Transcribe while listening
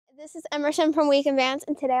This is Emerson from Weekend Vans,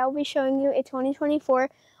 and today I'll be showing you a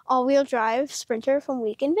 2024 all-wheel drive Sprinter from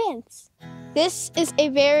Weekend Vans. This is a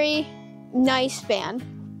very nice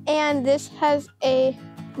van, and this has a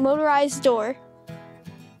motorized door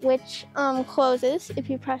which closes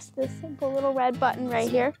if you press this simple little red button right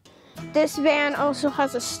here. This van also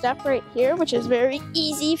has a step right here, which is very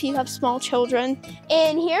easy if you have small children.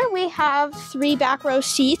 And here we have 3 back row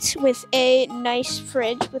seats with a nice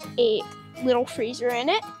fridge with a little freezer in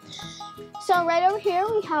it. So right over here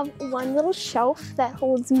we have one little shelf that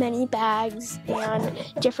holds many bags and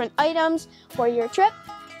different items for your trip.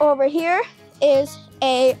 Over here is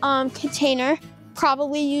a container,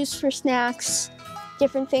 probably used for snacks,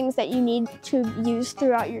 different things that you need to use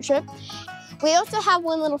throughout your trip. We also have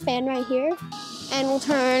one little fan right here, and we'll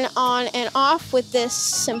turn on and off with this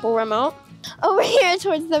simple remote. Over here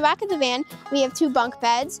towards the back of the van, we have 2 bunk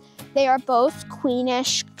beds. They are both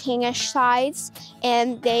queenish, kingish size,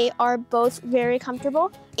 and they are both very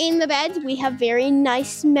comfortable. In the beds, we have very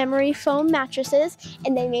nice memory foam mattresses,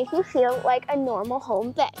 and they make you feel like a normal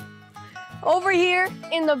home bed. Over here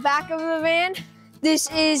in the back of the van, this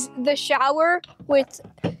is the shower with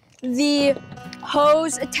the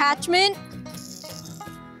hose attachment.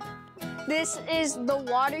 This is the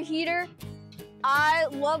water heater. I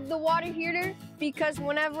love the water heater because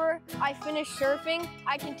whenever I finish surfing,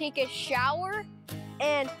 I can take a shower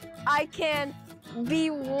and I can be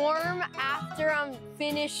warm after I'm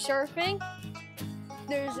finished surfing.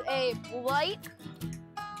 There's a light.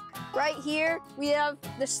 Right here, we have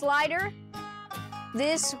the slider.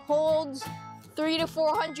 This holds 300 to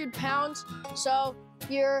 400 pounds, so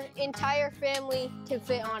your entire family can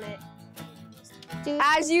fit on it.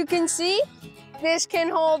 As you can see, this can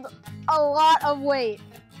hold a lot of weight.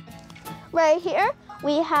 Right here,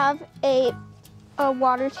 we have a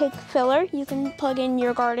water tank filler. You can plug in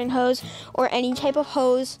your garden hose or any type of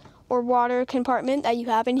hose or water compartment that you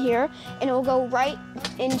have in here, and it will go right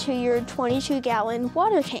into your 22-gallon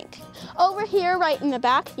water tank. Over here, right in the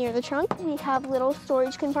back, near the trunk, we have little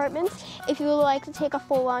storage compartments. If you would like to take a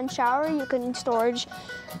full-on shower, you can storage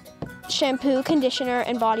shampoo, conditioner,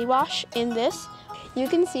 and body wash in this. You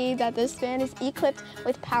can see that this van is equipped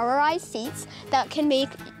with powerized seats that can make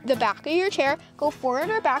the back of your chair go forward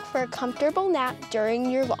or back for a comfortable nap during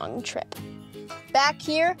your long trip. Back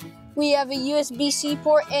here, we have a USB-C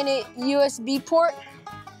port and a USB port.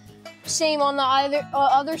 Same on the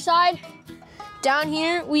other side. Down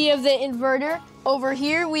here, we have the inverter. Over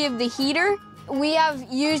here, we have the heater. We have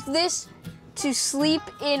used this to sleep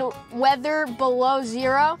in weather below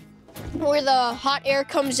 0, where the hot air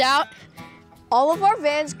comes out. All of our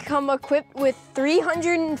vans come equipped with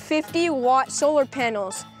 350-watt solar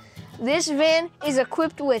panels. This van is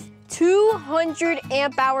equipped with 200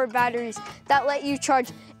 amp-hour batteries that let you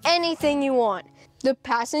charge anything you want. The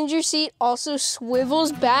passenger seat also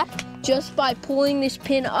swivels back just by pulling this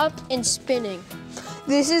pin up and spinning.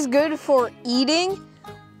 This is good for eating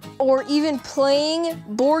or even playing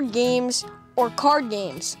board games or card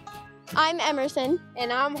games. I'm Emerson.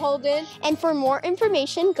 And I'm Holden. And for more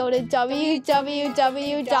information, go to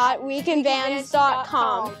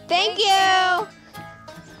www.weekendvans.com. Thank you!